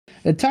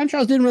The time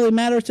trials didn't really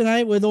matter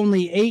tonight with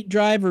only 8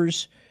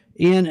 drivers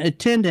in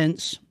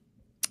attendance.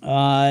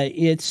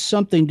 It's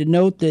something to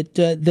note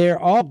that they're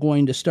all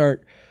going to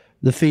start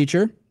the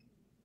feature,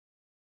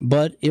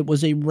 but it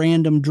was a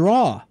random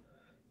draw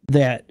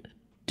that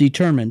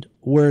determined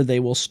where they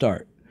will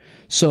start.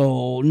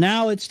 So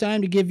now it's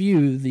time to give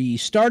you the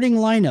starting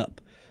lineup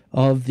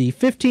of the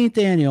 15th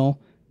annual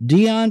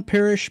Dion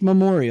Parish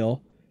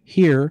Memorial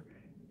here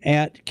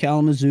at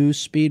Kalamazoo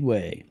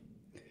Speedway.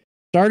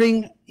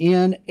 Starting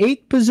in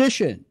 8th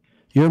position,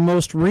 your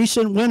most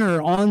recent winner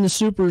on the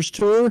Supers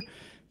Tour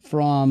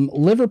from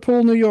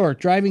Liverpool, New York,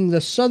 driving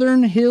the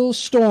Southern Hills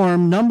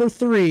Storm, number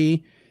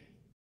 3.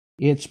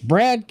 It's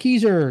Brad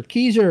Keyser.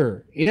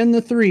 Keyser in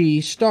the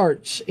 3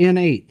 starts in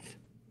 8th.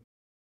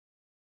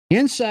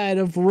 Inside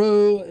of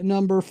row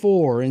number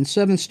 4, in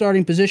 7th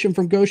starting position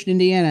from Goshen,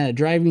 Indiana,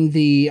 driving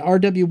the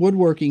RW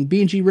Woodworking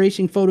B&G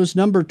Racing Photos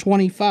number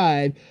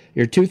 25,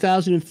 your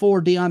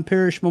 2004 Dion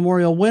Parish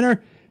Memorial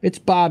winner, it's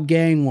Bob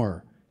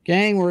Gangwer.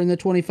 Gangwer in the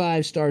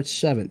 25 starts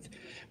 7th.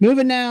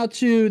 Moving now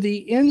to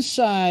the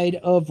outside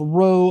of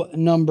row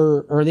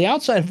number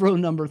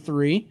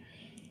 3.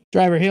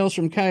 Driver hails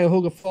from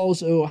Cuyahoga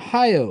Falls,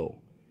 Ohio.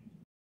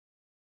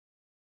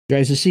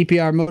 Drives the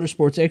CPR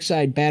Motorsports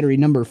Excite battery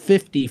number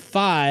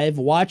 55.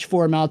 Watch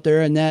for him out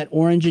there in that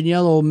orange and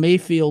yellow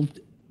Mayfield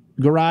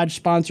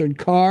garage-sponsored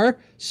car,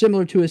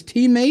 similar to his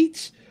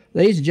teammates.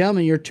 Ladies and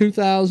gentlemen, your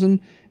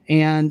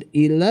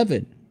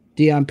 2011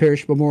 Dion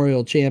Parish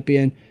Memorial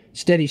champion,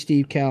 Steady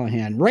Steve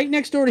Callahan. Right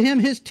next door to him,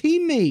 his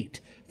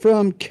teammate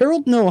from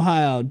Carrollton,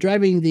 Ohio,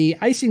 driving the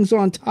Icings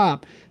on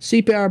Top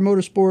CPR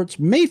Motorsports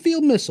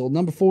Mayfield Missile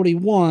number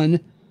 41.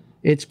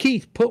 It's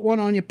Keith, put one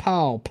on you,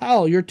 Powell.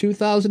 Powell, your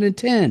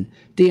 2010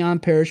 Dion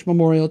Parish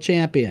Memorial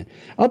champion.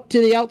 Up to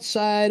the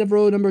outside of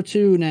row number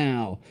 2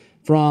 now.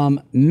 From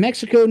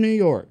Mexico, New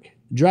York,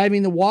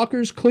 driving the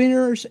Walkers,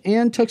 Cleaners,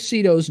 and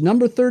Tuxedos,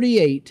 number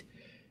 38.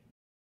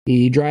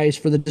 He drives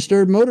for the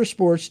Disturbed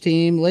Motorsports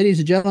team. Ladies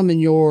and gentlemen,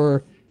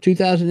 your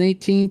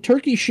 2018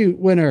 Turkey Shoot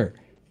winner,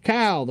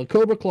 Kyle, the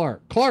Cobra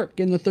Clark. Clark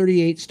in the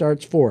 38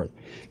 starts 4th.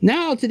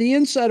 Now to the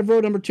inside of row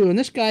number 2, and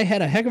this guy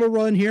had a heck of a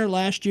run here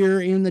last year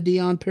in the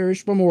Dion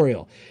Parish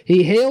Memorial.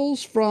 He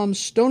hails from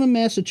Stoneham,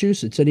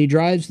 Massachusetts, and he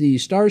drives the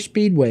Star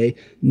Speedway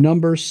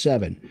number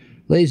 7.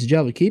 Ladies and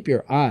gentlemen, keep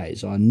your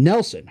eyes on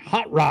Nelson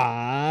Hot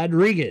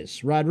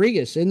Rodriguez.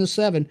 Rodriguez in the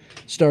 7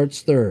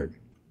 starts 3rd.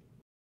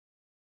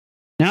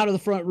 Now to the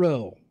front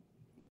row.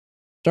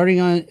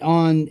 Starting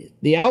on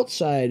the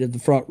outside of the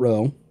front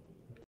row,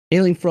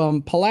 hailing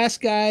from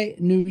Pulaski,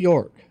 New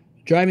York,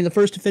 driving the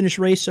first to finish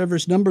race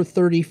servers number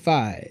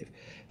 35.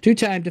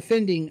 2-time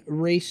defending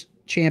race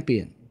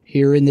champion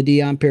here in the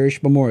Dion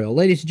Parish Memorial.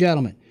 Ladies and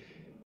gentlemen,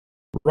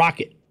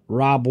 Rocket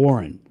Rob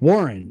Warren.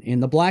 Warren in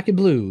the black and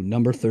blue,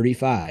 number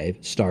 35,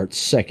 starts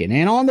 2nd.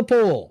 And on the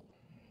pole,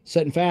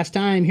 setting fast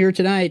time here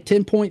tonight,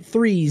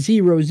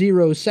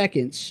 10.300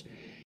 seconds.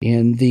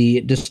 In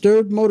the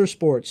Disturbed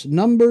Motorsports,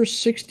 number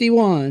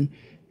 61,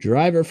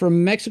 driver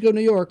from Mexico,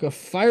 New York, a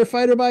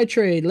firefighter by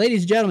trade.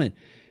 Ladies and gentlemen,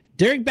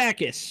 Derek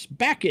Backus.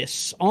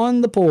 Backus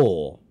on the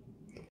pole.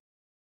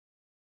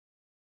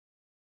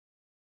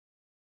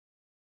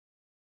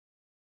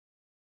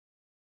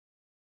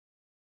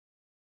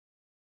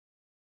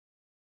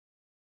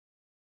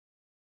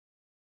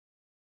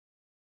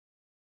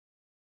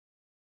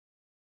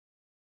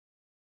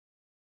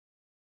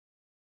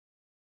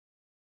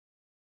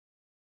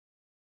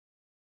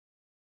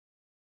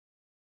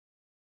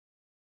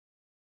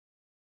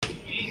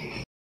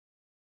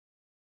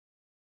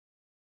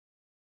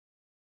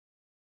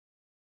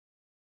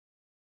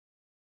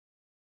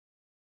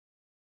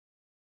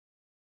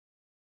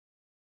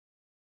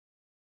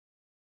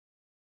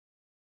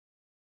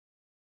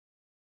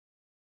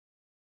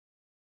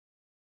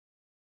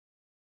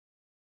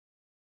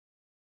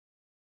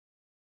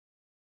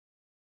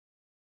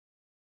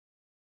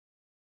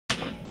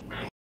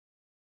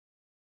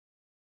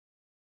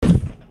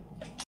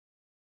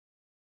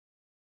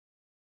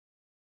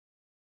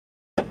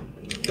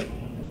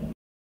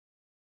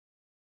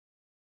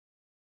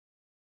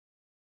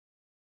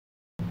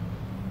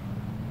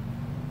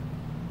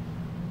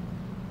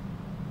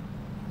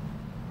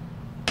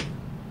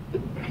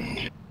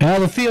 Now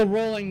the field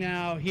rolling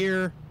now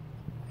here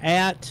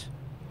at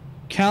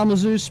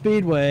Kalamazoo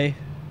Speedway.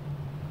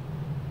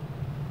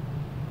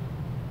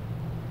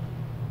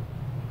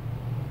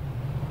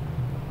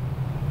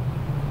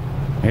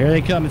 Here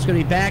they come. It's going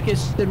to be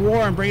Backus and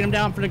Warren bringing them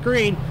down for the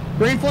green.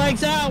 Green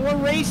flag's out. We're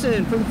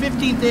racing for the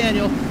 15th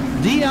annual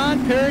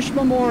Dion Parish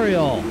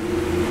Memorial.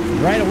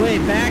 Right away,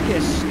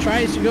 Backus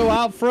tries to go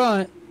out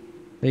front.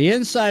 The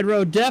inside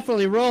row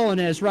definitely rolling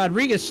as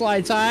Rodriguez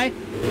slides high.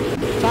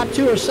 Top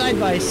 2 are side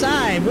by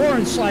side.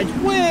 Warren slides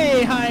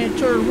way high in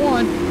turn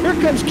 1. Here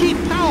comes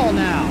Keith Powell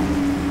now.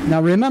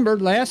 Now remember,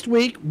 last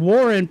week,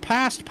 Warren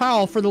passed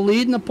Powell for the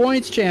lead in the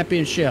points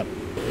championship.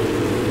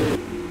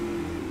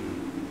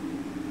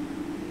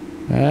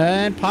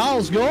 And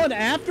Powell's going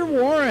after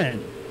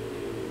Warren.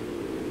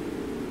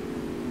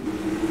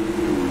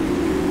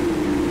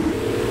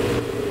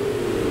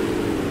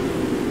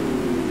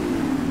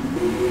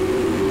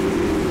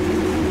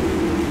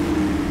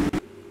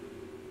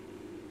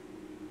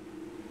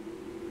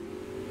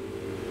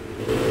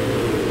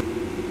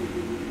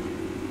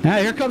 Now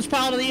here comes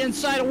Powell to the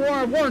inside of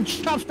Warren. Warren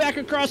chops back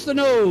across the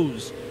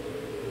nose.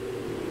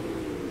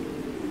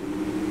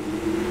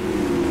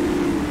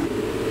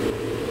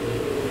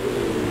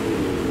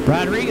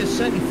 Rodriguez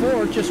setting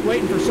forward, just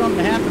waiting for something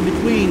to happen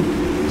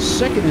between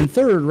second and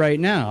third right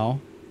now.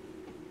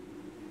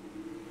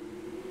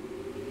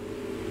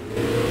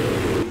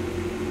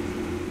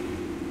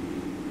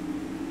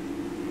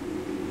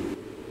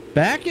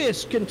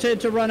 Backus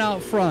content to run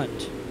out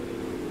front.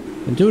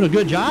 And doing a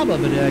good job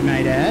of it, I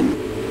might add.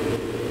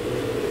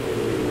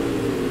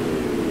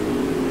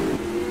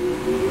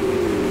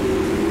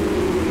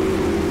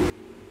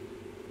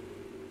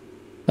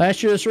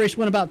 Last year this race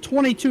went about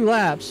 22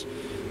 laps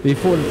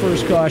before the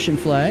first caution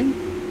flag.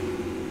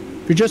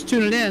 If you're just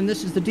tuning in,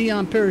 this is the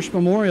Dion Parish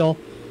Memorial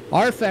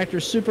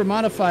rFactor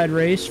Supermodified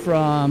race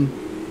from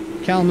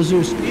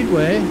Kalamazoo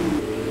Speedway.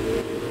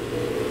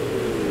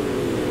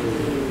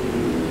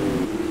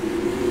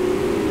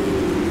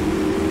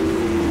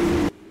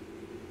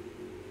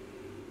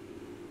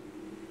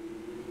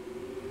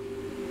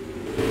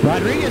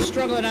 Rodriguez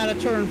struggling out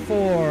of turn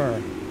 4.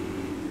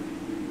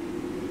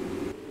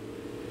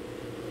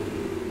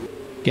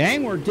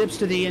 Gangwer dips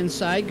to the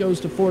inside, goes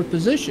to 4th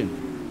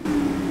position.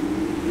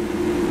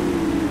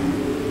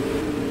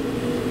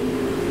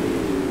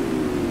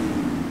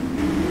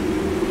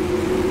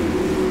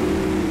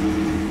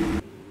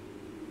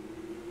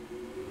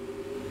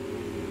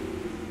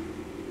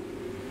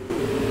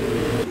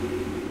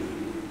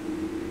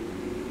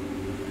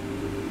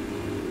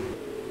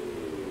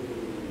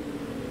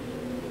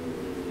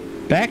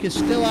 Back is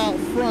still out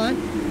front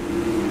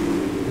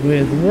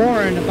with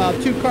Warren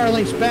about 2 car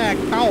lengths back.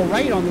 Powell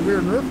right on the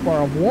rear Nerf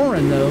bar of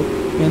Warren, though,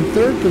 in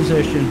 3rd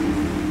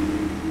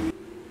position.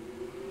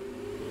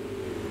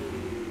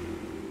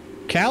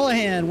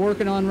 Callahan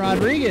working on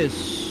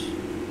Rodriguez.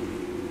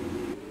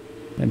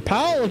 And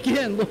Powell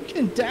again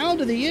looking down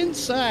to the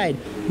inside,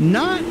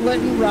 not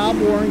letting Rob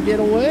Warren get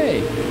away.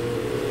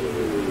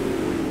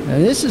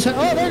 And this is, oh,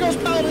 there goes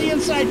Powell to the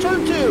inside,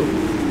 turn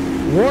 2.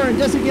 Warren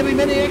doesn't give him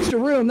any extra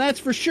room, that's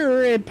for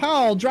sure, and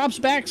Powell drops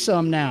back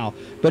some now.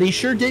 But he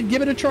sure did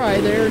give it a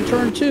try there in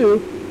turn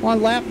 2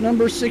 on lap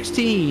number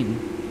 16.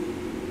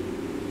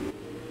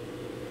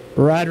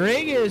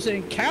 Rodriguez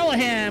and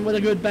Callahan with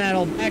a good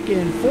battle back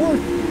in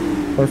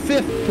 4th or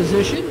 5th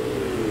position.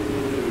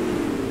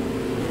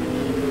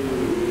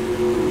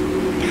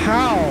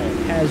 Powell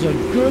has a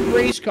good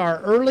race car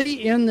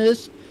early in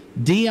this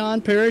Dion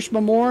Parish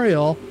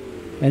Memorial,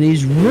 and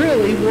he's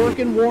really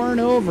working Warren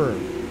over.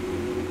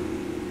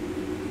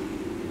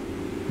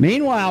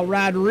 Meanwhile,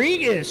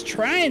 Rodriguez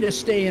trying to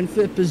stay in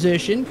 5th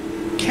position.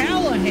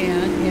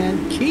 Callahan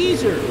and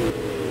Keyser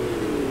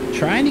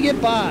trying to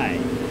get by.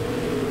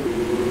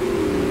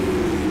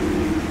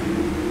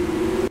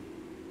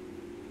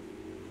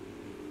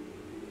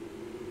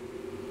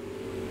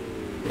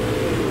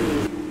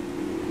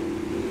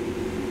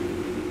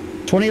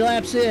 "20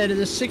 laps in,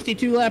 the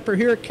 62-lapper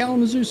here at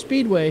Kalamazoo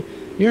Speedway.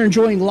 You're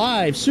enjoying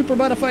live Super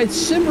Modified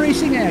sim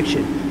racing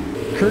action,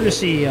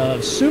 courtesy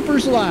of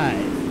Supers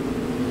Live.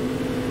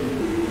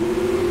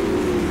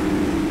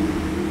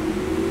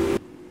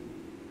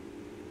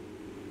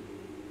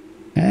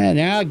 And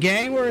now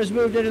Gangwer has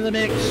moved into the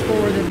mix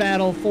for the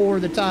battle for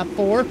the top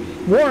 4.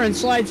 Warren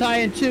slides high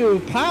in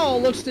 2.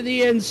 Powell looks to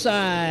the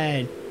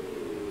inside.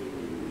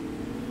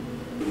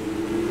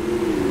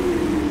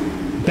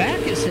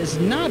 Backus has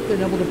not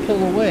been able to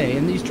pull away,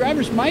 and these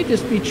drivers might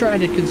just be trying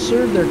to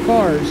conserve their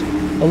cars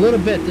a little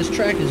bit. This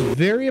track is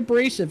very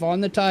abrasive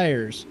on the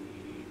tires.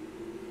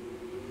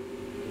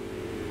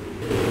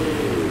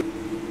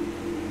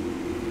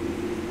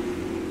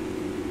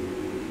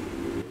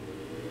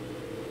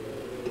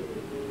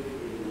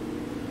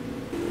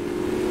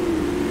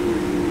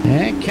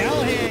 And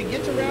Callahan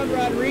gets around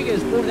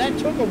Rodriguez. Boy, that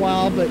took a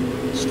while, but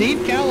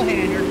Steve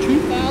Callahan, your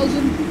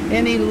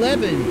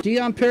 2011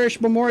 Dion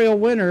Parish Memorial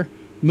winner,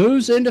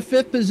 moves into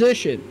 5th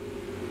position.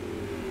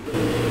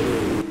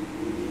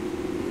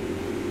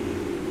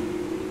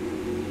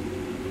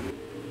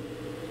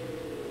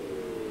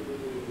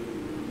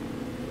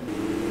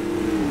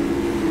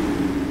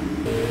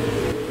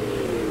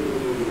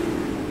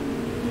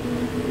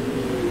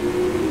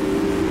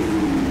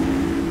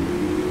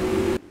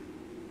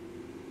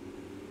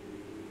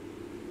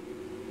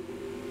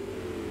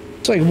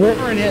 Looks like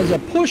Warren has a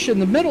push in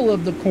the middle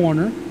of the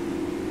corner,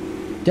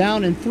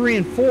 down in 3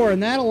 and 4,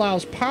 and that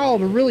allows Powell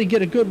to really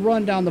get a good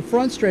run down the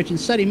front stretch and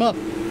set him up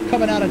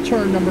coming out of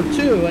turn number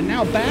 2. And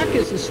now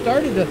Backus has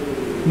started to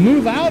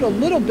move out a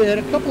little bit,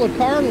 a couple of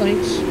car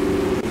lengths.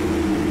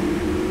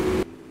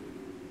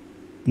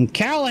 And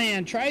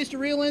Callahan tries to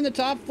reel in the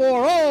top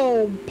 4.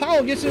 Oh,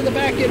 Powell gets into the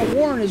back end of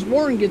Warren as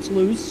Warren gets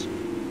loose.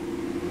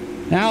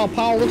 Now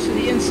Powell looks to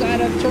the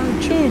inside of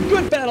turn 2.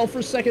 Good battle for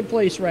 2nd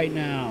place right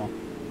now.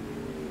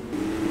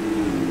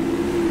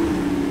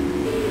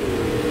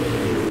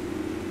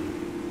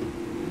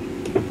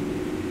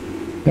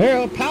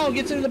 There, Powell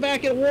gets into the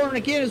back of Warren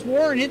again as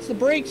Warren hits the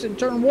brakes in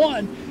turn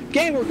 1.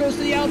 Gangwer goes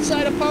to the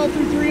outside of Powell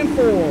through 3 and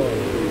 4.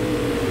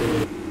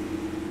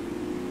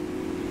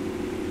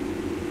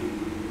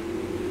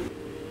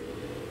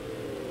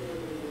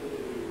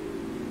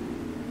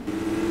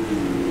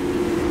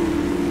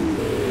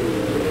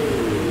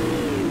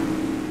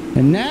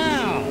 And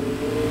now,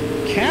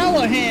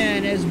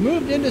 Callahan has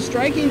moved into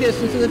striking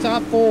distance of the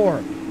top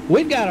 4.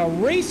 We've got a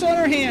race on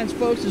our hands,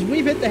 folks, as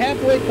we've hit the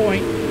halfway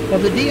point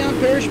of the Dion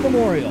Parish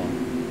Memorial.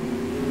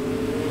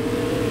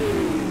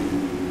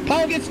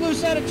 Powell gets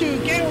loose out of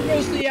 2. Gaylor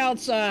goes to the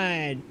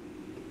outside.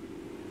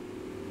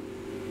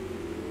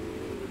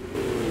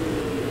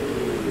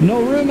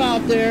 No room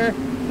out there.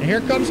 And here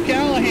comes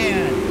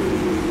Callahan.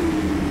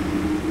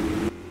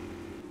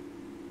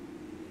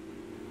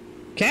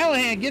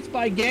 Callahan gets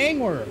by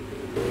Gangwer.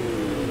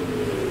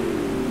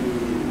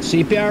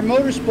 CPR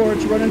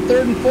Motorsports running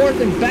 3rd and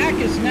 4th, and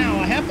Backus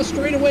now a half a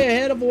straightaway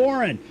ahead of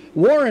Warren.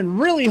 Warren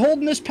really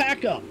holding this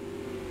pack up.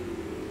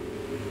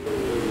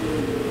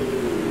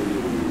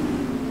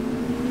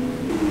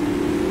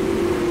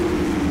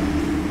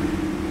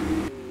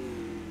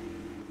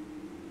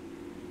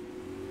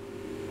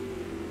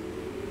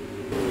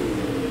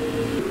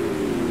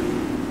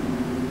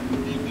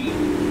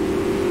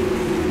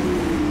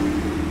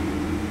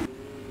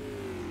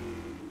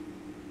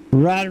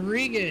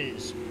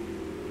 Rodriguez,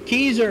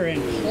 Keyser,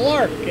 and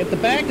Clark at the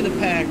back of the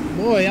pack.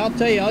 Boy, I'll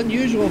tell you,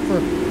 unusual for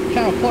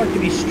Kyle Clark to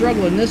be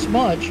struggling this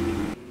much.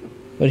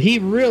 But he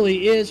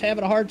really is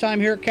having a hard time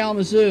here at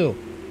Kalamazoo.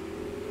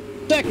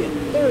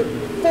 2nd, 3rd,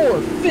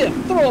 4th,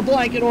 5th. Throw a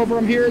blanket over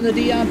him here in the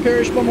Dion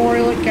Parish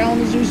Memorial at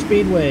Kalamazoo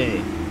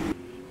Speedway.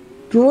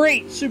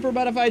 Great super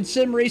modified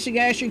sim racing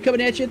action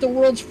coming at you at the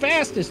world's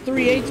fastest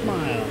 3/8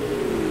 mile.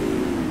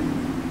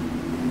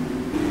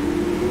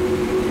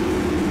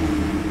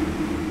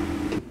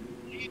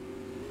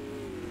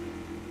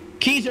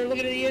 Keyser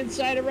looking at the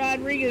inside of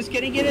Rodriguez.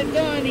 Can he get it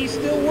done? He's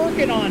still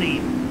working on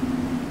him.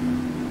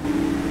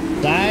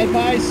 Side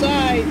by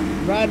side,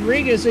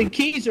 Rodriguez and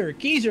Keyser.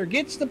 Keyser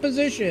gets the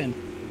position.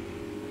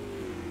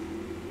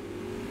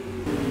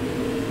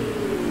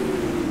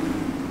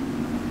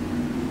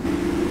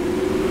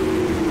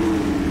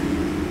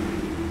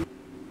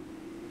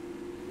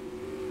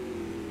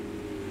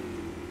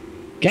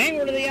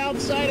 Gangler to the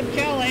outside of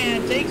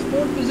Callahan. Takes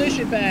 4th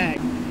position back.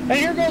 And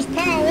here goes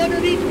Powell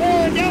underneath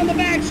Warren down the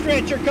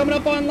backstretch. They're coming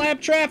up on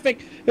lap traffic.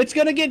 It's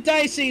going to get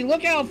dicey.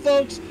 Look out,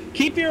 folks.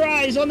 Keep your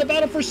eyes on the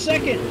battle for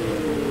 2nd.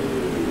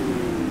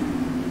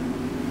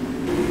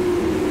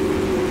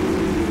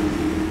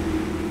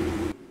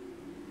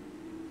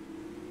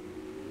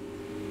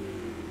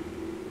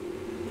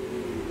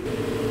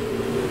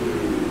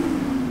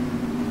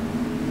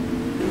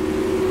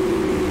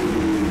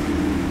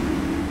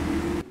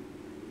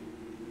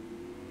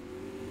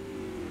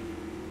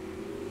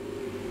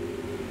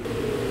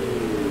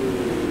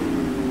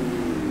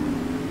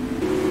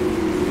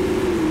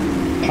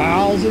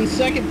 Powell's in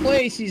 2nd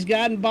place. He's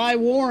gotten by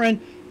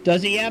Warren.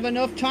 Does he have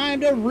enough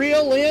time to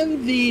reel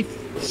in the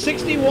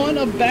 61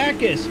 of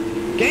Backus?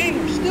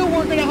 Ganger still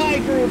working a high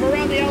groove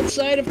around the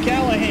outside of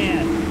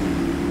Callahan.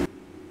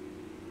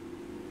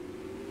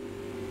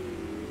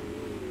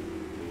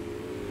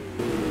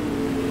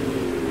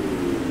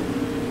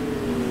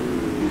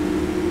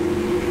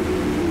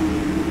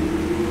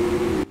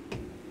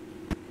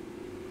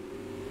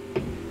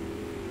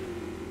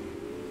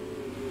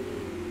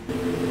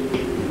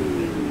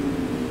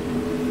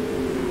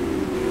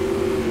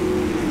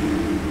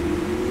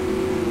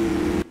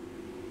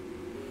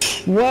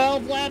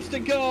 Twelve laps to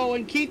go,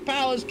 and Keith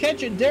Powell is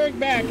catching Derek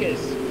Backus.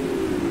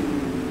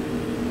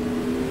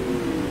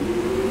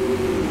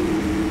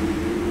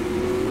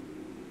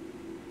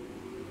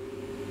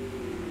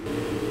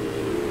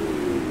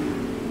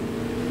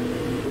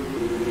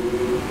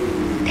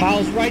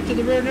 Powell's right to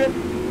the rear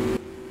nerf.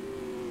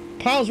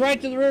 Powell's right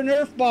to the rear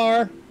nerf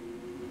bar.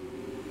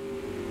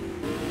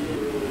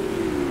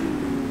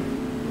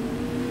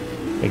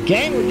 The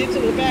Gangler gets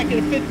to the back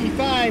of the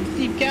 55.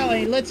 Steve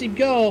Callahan lets him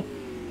go.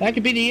 That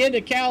could be the end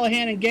of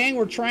Callahan and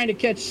Gangler trying to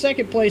catch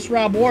 2nd place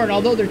Rob Warren,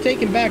 although they're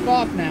taking back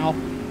off now.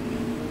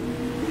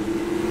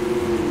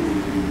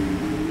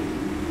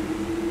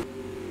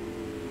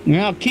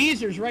 Now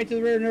Keyser's right to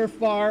the rear nerf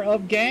bar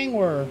of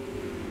Gangler.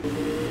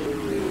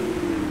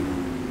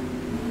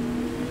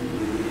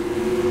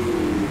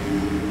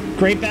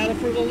 Great battle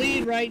for the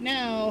lead right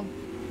now.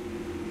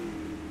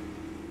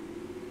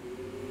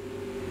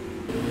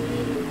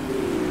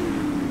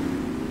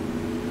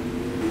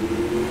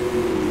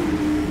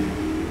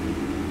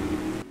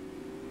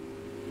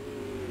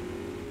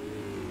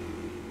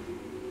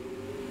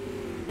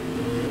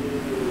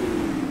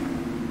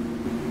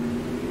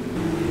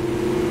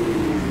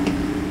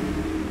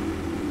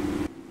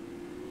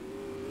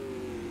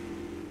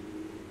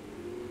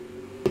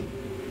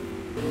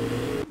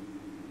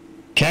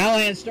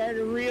 Callahan started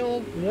to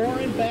reel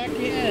Warren back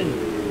in.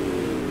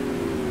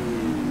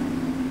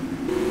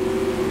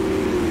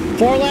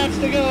 4 laps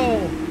to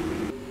go.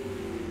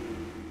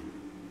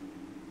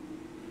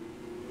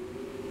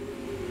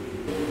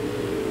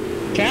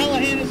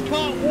 Callahan has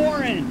caught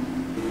Warren.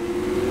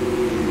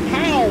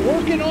 Powell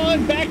working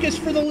on Backus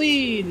for the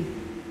lead.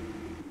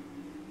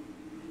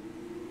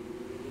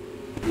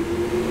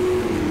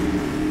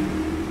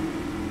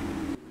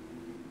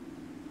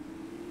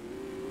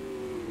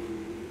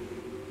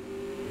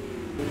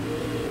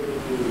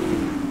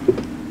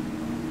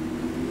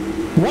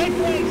 White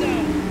flags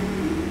out.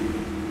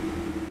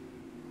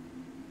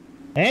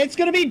 And it's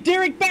going to be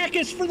Derek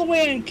Backus for the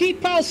win.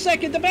 Keith Powell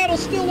second. The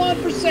battle's still on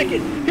for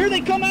second. Here they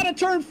come out of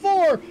turn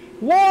 4.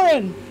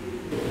 Warren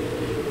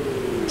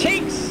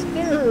takes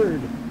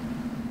third.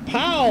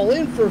 Powell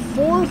in for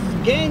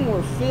 4th.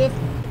 Gangler 5th.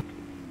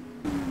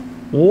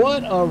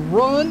 What a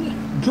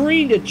run.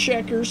 Green to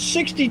checker.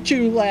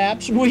 62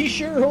 laps. We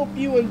sure hope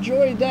you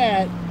enjoyed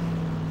that.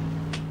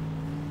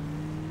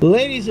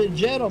 Ladies and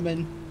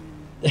gentlemen,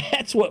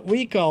 that's what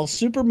we call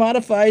super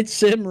modified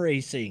sim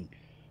racing.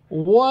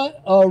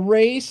 What a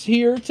race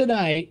here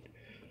tonight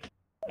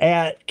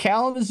at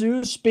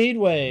Kalamazoo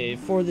Speedway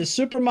for the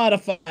Super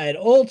Modified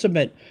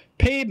Ultimate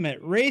Pavement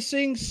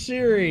Racing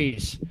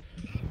Series.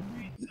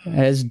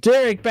 As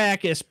Derek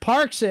Backus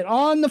parks it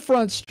on the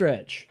front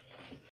stretch.